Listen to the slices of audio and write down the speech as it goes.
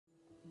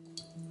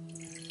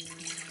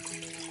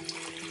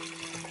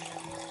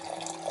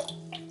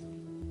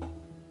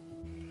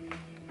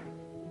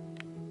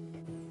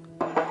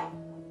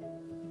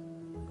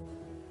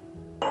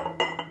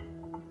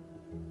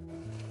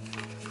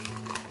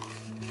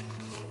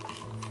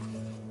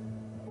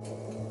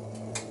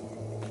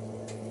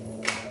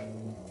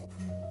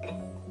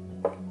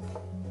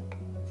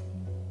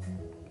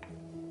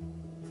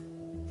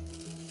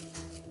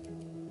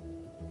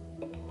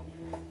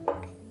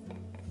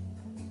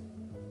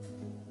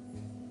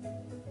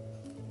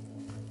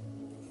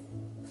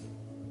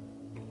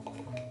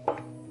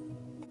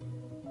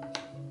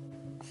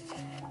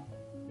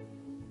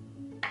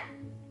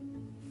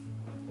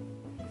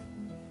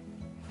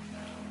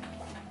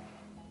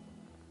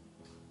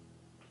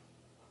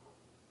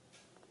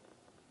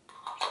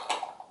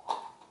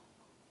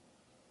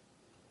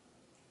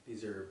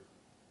These are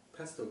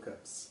pesto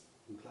cups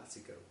in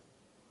Plastico.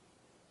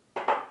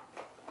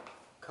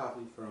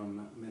 Coffee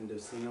from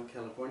Mendocino,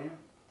 California,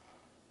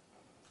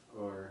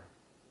 or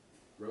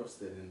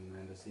roasted in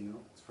Mendocino.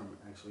 It's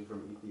actually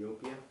from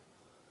Ethiopia.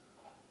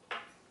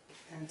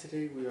 And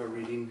today we are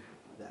reading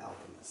The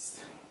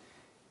Alchemist,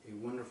 a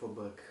wonderful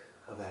book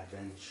of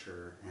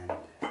adventure and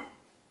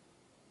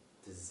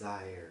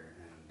desire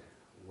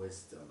and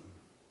wisdom.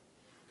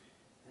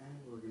 And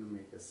we're going to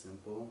make a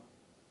simple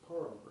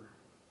pour over.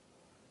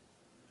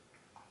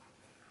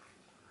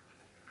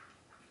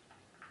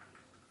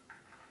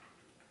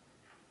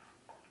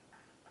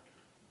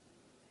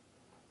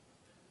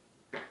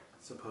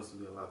 It's supposed to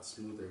be a lot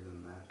smoother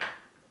than that.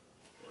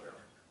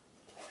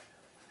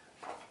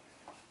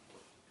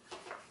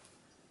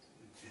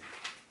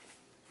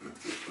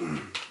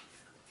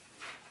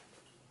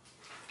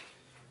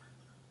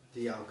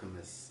 The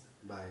Alchemist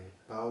by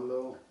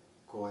Paulo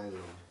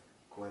Coelho.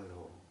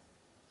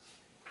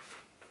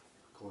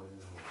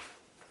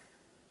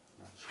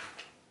 Not sure.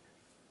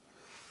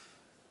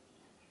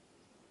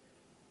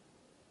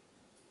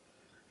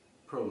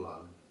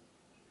 Prologue.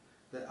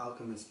 The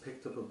alchemist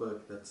picked up a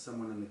book that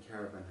someone in the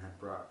caravan had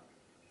brought.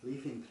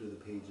 Leafing through the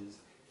pages,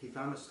 he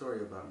found a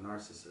story about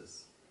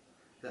Narcissus.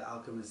 The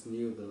alchemist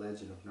knew the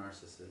legend of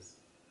Narcissus,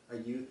 a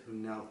youth who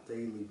knelt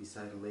daily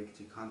beside a lake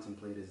to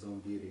contemplate his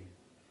own beauty.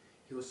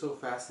 He was so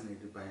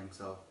fascinated by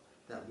himself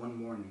that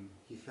one morning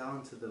he fell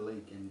into the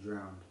lake and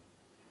drowned,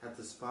 at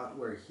the spot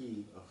where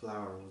he, a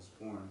flower, was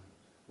born,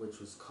 which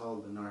was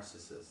called the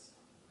Narcissus.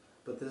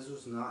 But this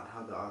was not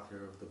how the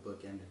author of the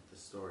book ended the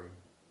story.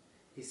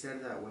 He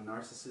said that when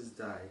Narcissus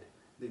died,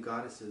 the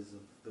goddesses of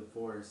the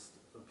forest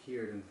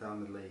appeared and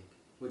found the lake,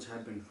 which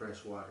had been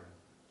fresh water,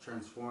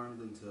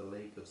 transformed into a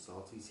lake of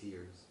salty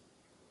tears.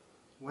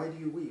 "Why do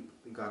you weep?"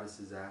 the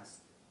goddesses asked.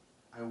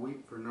 "I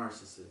weep for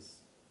Narcissus,"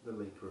 the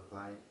lake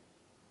replied.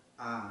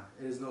 "Ah,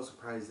 it is no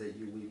surprise that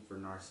you weep for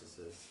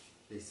Narcissus,"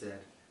 they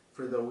said,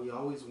 "for though we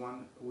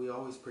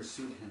always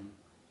pursued him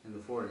in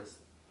the forest,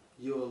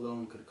 you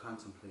alone could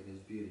contemplate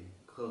his beauty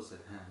close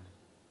at hand."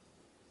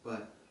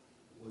 "But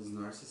was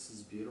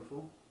Narcissus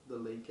beautiful?" the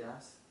lake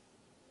asked.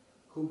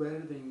 "Who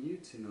better than you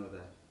to know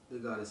that?" the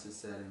goddesses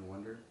said in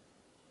wonder.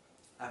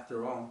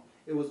 "After all,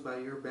 it was by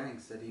your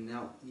banks that he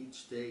knelt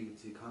each day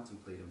to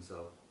contemplate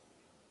himself."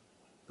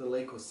 The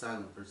lake was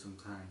silent for some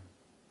time.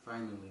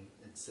 Finally,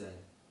 it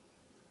said,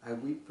 "I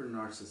weep for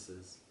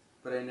Narcissus,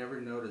 but I never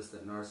noticed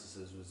that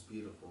Narcissus was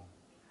beautiful.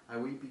 I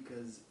weep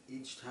because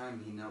each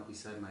time he knelt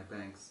beside my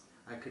banks,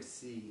 I could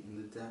see in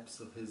the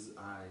depths of his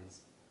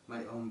eyes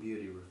my own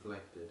beauty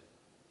reflected."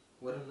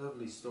 What a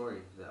lovely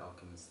story, the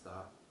alchemist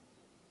thought.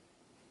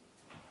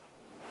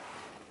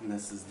 And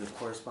this is the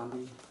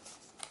corresponding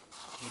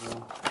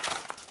little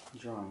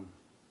drawing.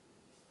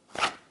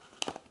 Not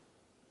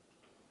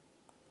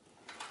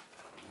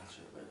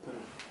sure if I put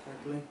it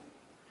correctly.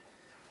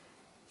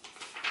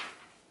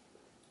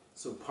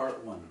 So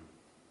part 1.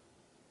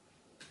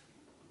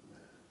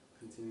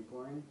 Continue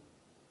pouring.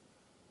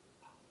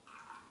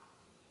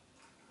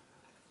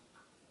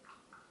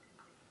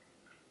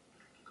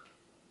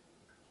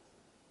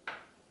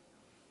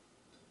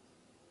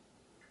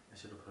 I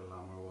should have put a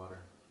lot more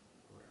water.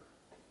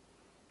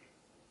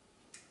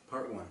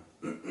 Part 1.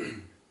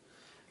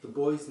 The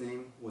boy's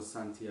name was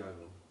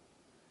Santiago.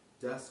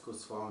 Dusk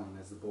was falling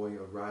as the boy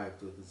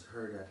arrived with his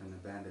herd at an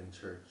abandoned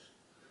church.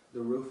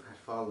 The roof had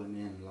fallen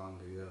in long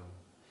ago,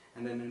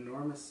 and an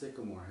enormous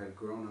sycamore had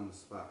grown on the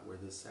spot where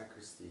the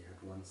sacristy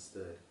had once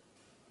stood.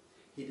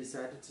 He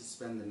decided to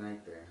spend the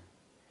night there.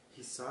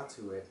 He saw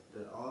to it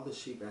that all the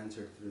sheep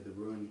entered through the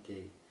ruined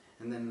gate,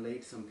 and then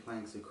laid some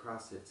planks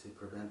across it to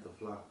prevent the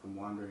flock from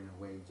wandering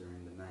away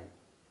during the night.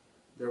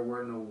 There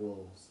were no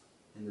wolves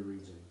in the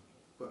region,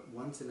 but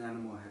once an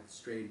animal had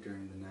strayed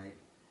during the night,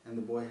 and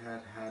the boy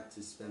had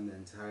to spend the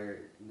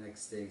entire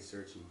next day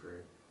searching for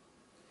it.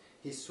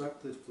 He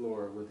swept the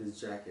floor with his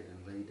jacket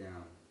and lay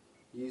down,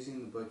 using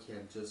the book he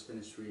had just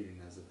finished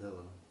reading as a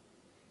pillow.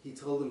 He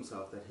told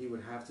himself that he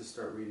would have to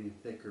start reading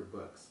thicker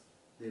books.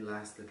 They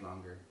lasted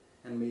longer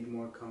and made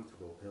more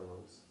comfortable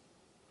pillows.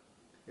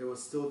 It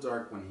was still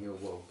dark when he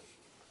awoke,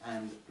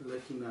 and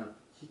looking up,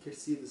 he could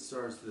see the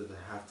stars through the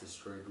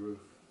half-destroyed roof.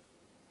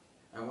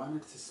 I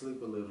wanted to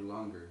sleep a little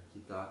longer,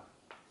 he thought.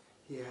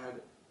 He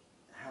had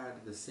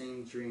had the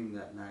same dream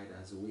that night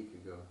as a week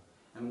ago,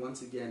 and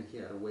once again he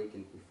had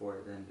awakened before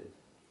it ended.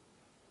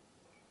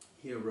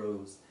 He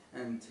arose,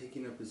 and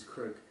taking up his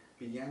crook,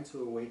 began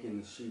to awaken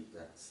the sheep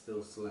that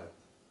still slept.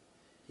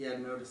 He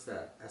had noticed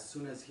that, as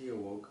soon as he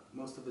awoke,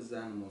 most of his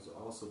animals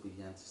also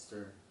began to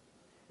stir.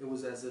 It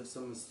was as if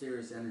some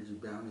mysterious energy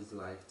bound his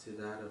life to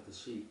that of the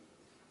sheep,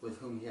 with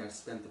whom he had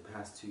spent the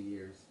past 2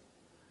 years,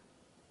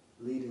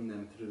 leading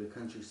them through the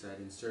countryside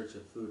in search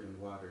of food and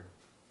water.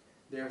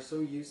 "They are so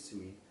used to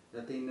me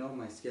that they know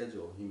my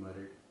schedule," he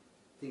muttered.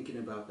 Thinking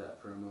about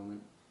that for a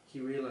moment, he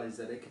realized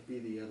that it could be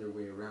the other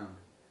way around,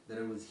 that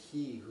it was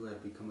he who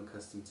had become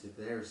accustomed to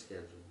their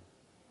schedule.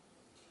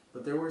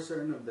 But there were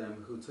certain of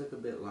them who took a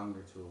bit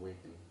longer to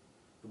awaken.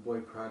 The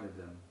boy prodded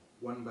them,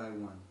 one by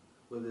one,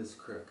 with his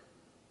crook,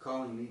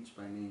 calling each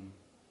by name.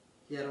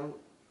 He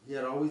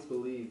had always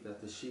believed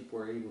that the sheep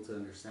were able to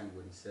understand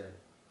what he said.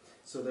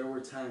 So there were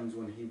times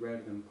when he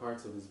read them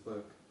parts of his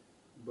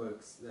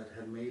books that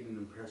had made an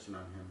impression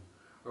on him,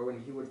 or when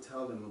he would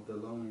tell them of the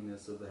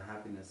loneliness of the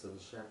happiness of a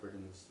shepherd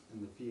in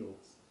the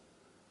fields.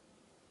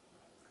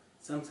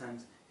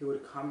 Sometimes he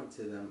would comment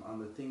to them on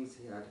the things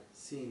he had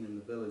seen in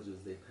the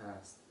villages they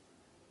passed.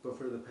 But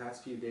for the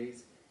past few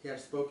days, he had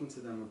spoken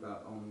to them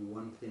about only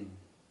one thing: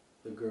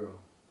 the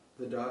girl,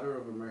 the daughter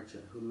of a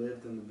merchant who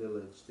lived in the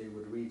village they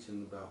would reach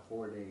in about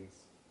 4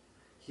 days.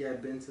 He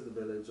had been to the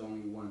village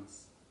only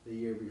once, the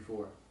year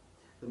before.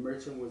 The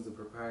merchant was the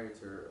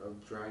proprietor of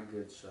a dry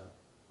goods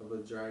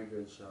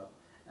shop,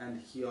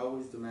 and he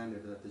always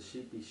demanded that the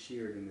sheep be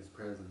sheared in his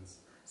presence,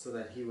 so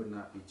that he would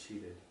not be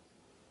cheated.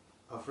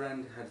 A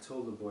friend had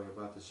told the boy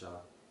about the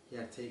shop. He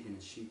had taken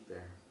his sheep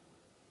there.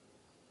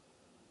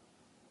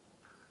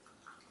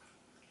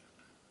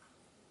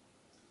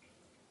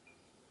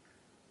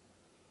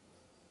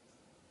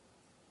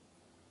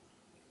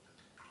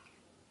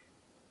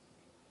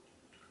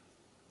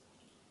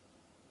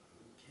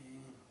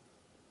 Okay,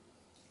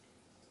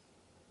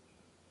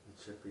 that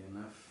should be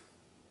enough.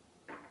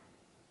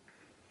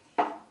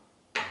 Let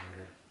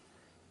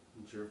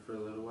it jerk for a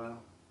little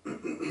while.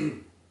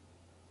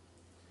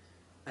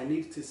 I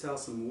needed to sell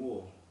some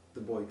wool, the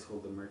boy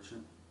told the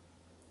merchant.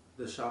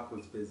 The shop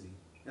was busy,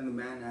 and the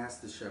man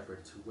asked the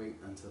shepherd to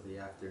wait until the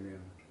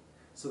afternoon.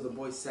 So the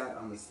boy sat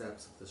on the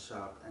steps of the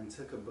shop and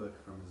took a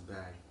book from his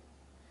bag.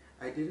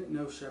 I didn't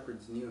know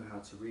shepherds knew how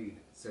to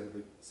read, said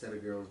a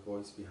girl's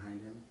voice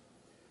behind him.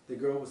 The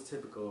girl was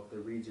typical of the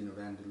region of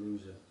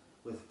Andalusia,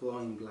 with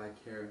flowing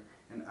black hair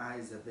and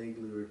eyes that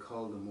vaguely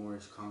recalled the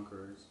Moorish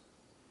conquerors.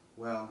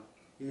 Well,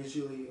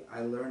 usually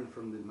I learn more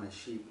from my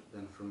sheep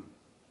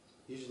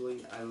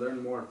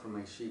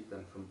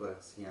than from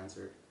books, he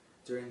answered.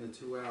 During the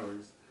 2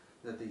 hours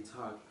that they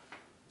talked,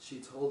 she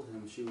told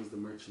him she was the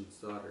merchant's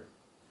daughter,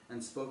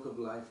 and spoke of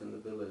life in the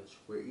village,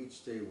 where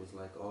each day was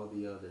like all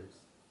the others.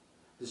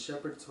 The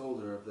shepherd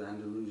told her of the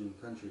Andalusian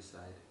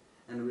countryside,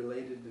 and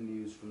related the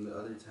news from the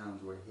other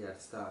towns where he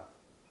had stopped.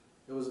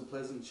 It was a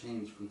pleasant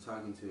change from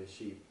talking to his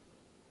sheep.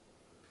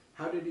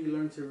 How did he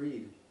learn to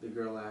read? The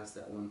girl asked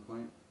at one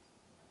point.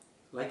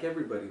 Like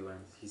everybody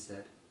learns, he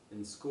said,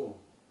 in school.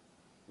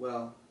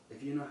 Well,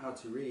 if you know how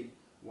to read,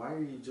 why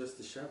are you just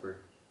a shepherd?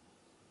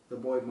 The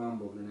boy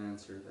mumbled an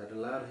answer that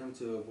allowed him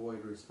to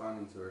avoid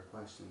responding to her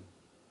question.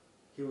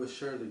 He was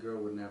sure the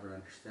girl would never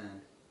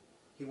understand.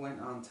 He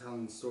went on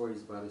telling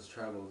stories about his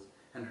travels,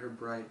 and her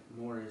bright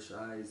Moorish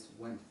eyes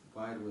went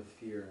wide with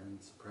fear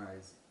and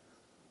surprise.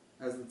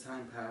 As the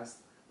time passed,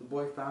 the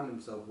boy found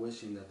himself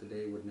wishing that the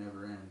day would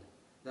never end,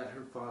 that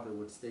her father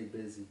would stay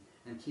busy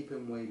and keep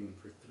him waiting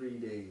for 3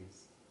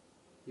 days.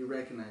 He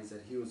recognized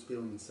that he was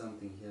feeling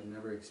something he had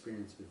never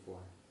experienced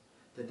before,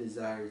 the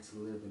desire to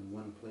live in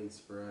one place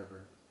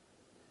forever.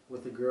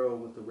 With the girl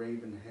with the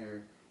raven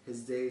hair,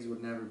 his days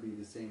would never be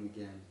the same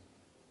again.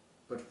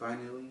 But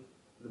finally,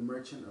 the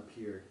merchant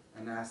appeared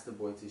and asked the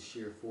boy to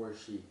shear 4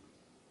 sheep.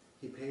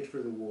 He paid for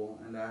the wool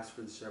and asked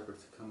for the shepherd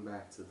to come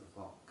back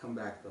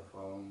the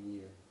following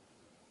year.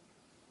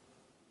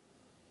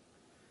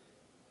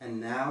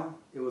 And now,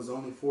 it was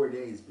only 4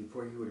 days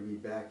before he would be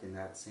back in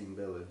that same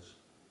village.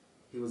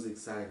 He was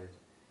excited,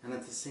 and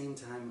at the same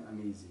time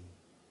uneasy.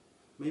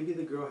 Maybe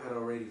the girl had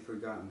already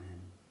forgotten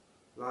him.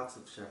 Lots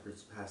of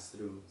shepherds passed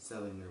through,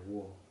 selling their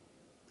wool.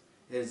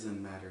 It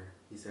doesn't matter,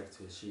 he said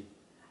to his sheep.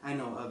 I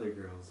know other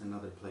girls in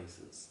other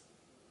places.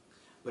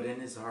 But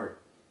in his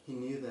heart, he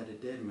knew that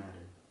it did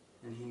matter,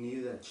 and he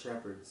knew that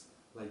shepherds,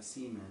 like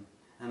seamen,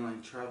 and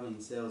like traveling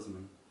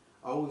salesmen,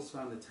 always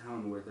found a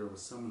town where there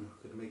was someone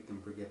who could make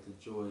them forget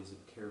the joys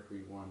of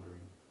carefree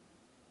wandering.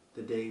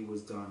 The day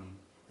was dawning,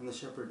 and the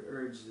shepherd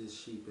urged his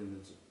sheep in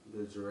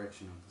the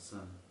direction of the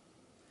sun.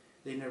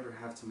 They never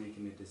have to make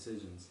any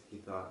decisions, he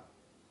thought.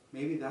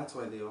 Maybe that's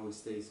why they always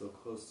stay so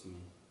close to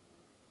me.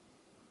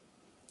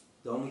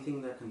 The only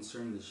thing that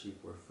concerned the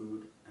sheep were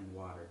food and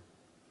water.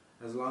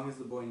 As long as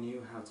the boy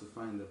knew how to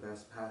find the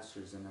best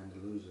pastures in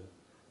Andalusia,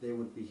 they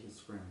would be his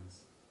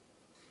friends.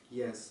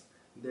 Yes,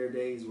 their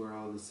days were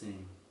all the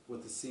same,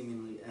 with the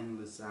seemingly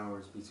endless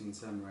hours between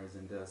sunrise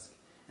and dusk,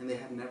 and they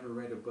had never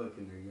read a book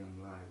in their young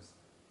lives,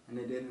 and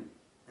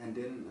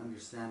didn't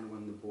understand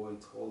when the boy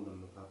told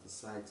them about the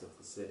sights of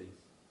the cities.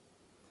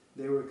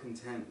 They were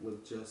content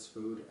with just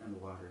food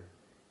and water,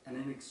 and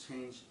in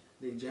exchange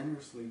they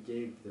generously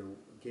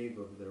gave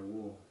of their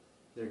wool,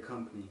 their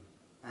company,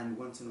 and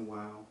once in a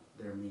while,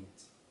 their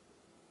meat.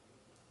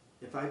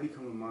 If I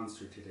become a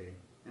monster today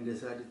and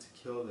decided to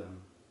kill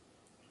them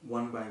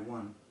one by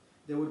one,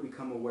 they would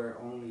become aware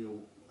only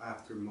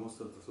after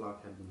most of the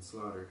flock had been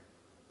slaughtered,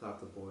 thought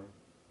the boy.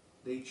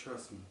 They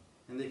trust me,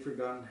 and they've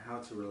forgotten how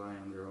to rely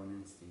on their own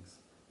instincts,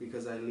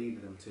 because I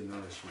lead them to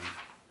nourishment.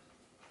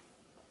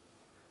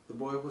 The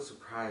boy was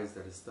surprised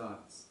at his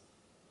thoughts.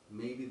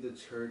 Maybe the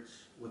church,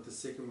 with the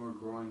sycamore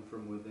growing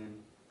from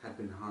within, had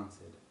been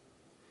haunted.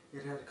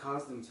 It had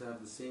caused him to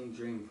have the same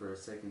dream for a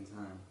second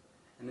time,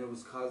 and it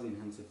was causing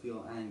him to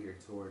feel anger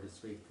toward his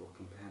faithful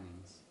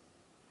companions.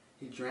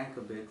 He drank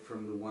a bit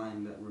from the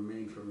wine that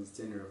remained from his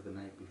dinner of the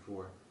night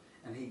before,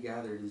 and he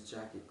gathered his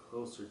jacket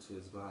closer to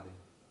his body.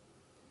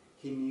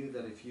 He knew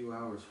that a few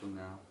hours from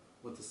now,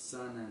 with the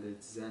sun at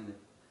its zenith,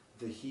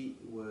 the heat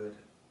would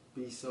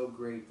be so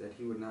great that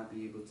he would not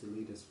be able to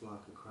lead his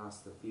flock across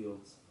the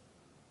fields.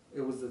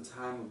 It was the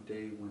time of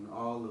day when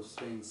all of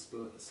Spain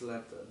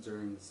slept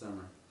during the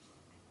summer.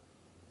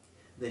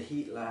 The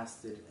heat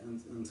lasted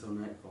until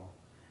nightfall,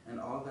 and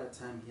all that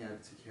time he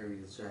had to carry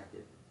his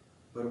jacket.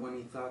 But when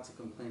he thought to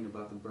complain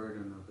about the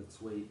burden of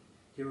its weight,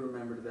 he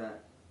remembered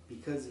that,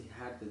 because he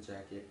had the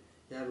jacket,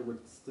 he had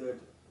withstood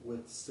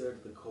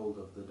the cold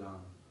of the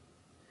dawn.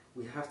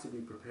 We have to be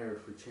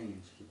prepared for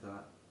change, he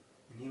thought,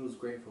 and he was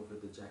grateful for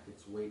the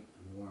jacket's weight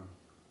and warmth.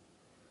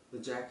 The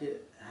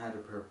jacket had a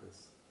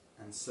purpose,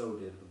 and so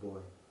did the boy.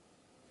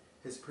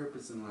 His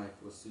purpose in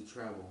life was to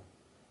travel,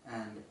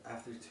 and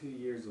after 2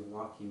 years of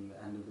walking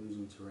the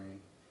Andalusian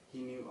terrain, he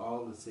knew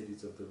all the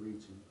cities of the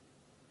region.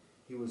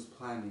 He was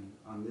planning,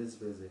 on this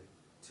visit,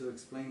 to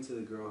explain to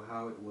the girl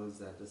how it was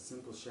that the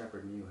simple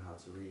shepherd knew how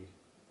to read.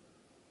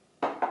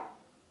 I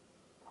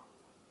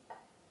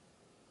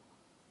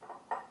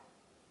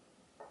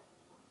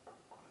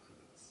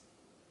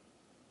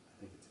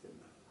think it's good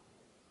enough.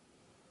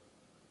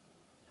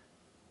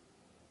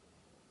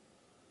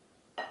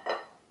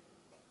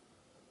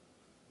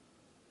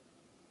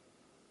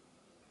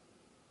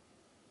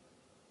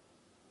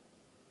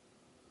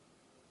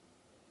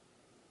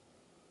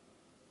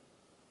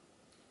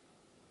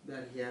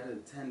 That he had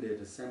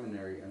attended a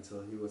seminary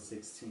until he was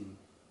 16.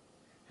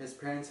 His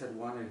parents had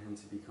wanted him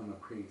to become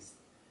a priest,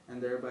 and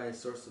thereby a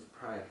source of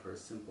pride for a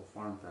simple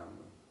farm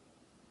family.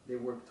 They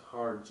worked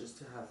hard just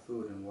to have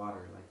food and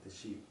water like the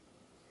sheep.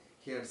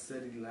 He had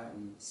studied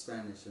Latin,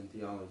 Spanish, and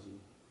theology,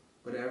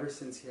 but ever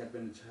since he had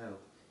been a child,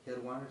 he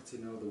had wanted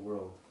to know the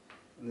world,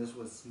 and this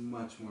was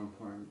much more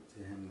important to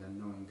him than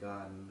knowing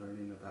God and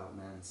learning about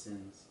man's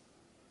sins.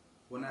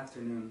 One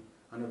afternoon,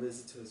 on a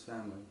visit to his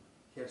family,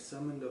 he had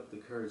summoned up the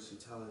courage to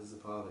tell his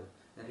father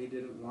that he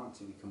didn't want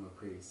to become a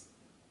priest,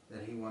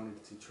 that he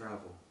wanted to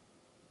travel.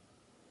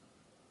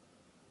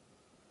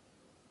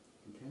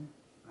 Okay,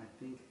 I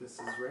think this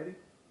is ready.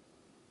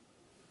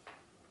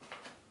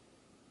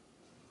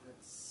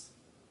 Let's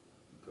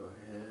go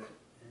ahead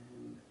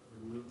and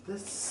remove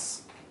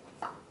this.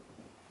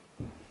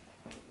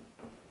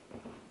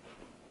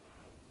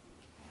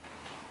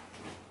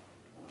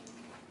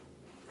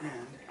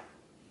 And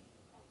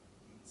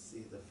let's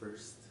see the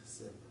first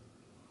sip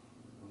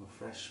of a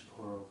fresh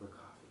pour-over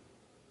coffee.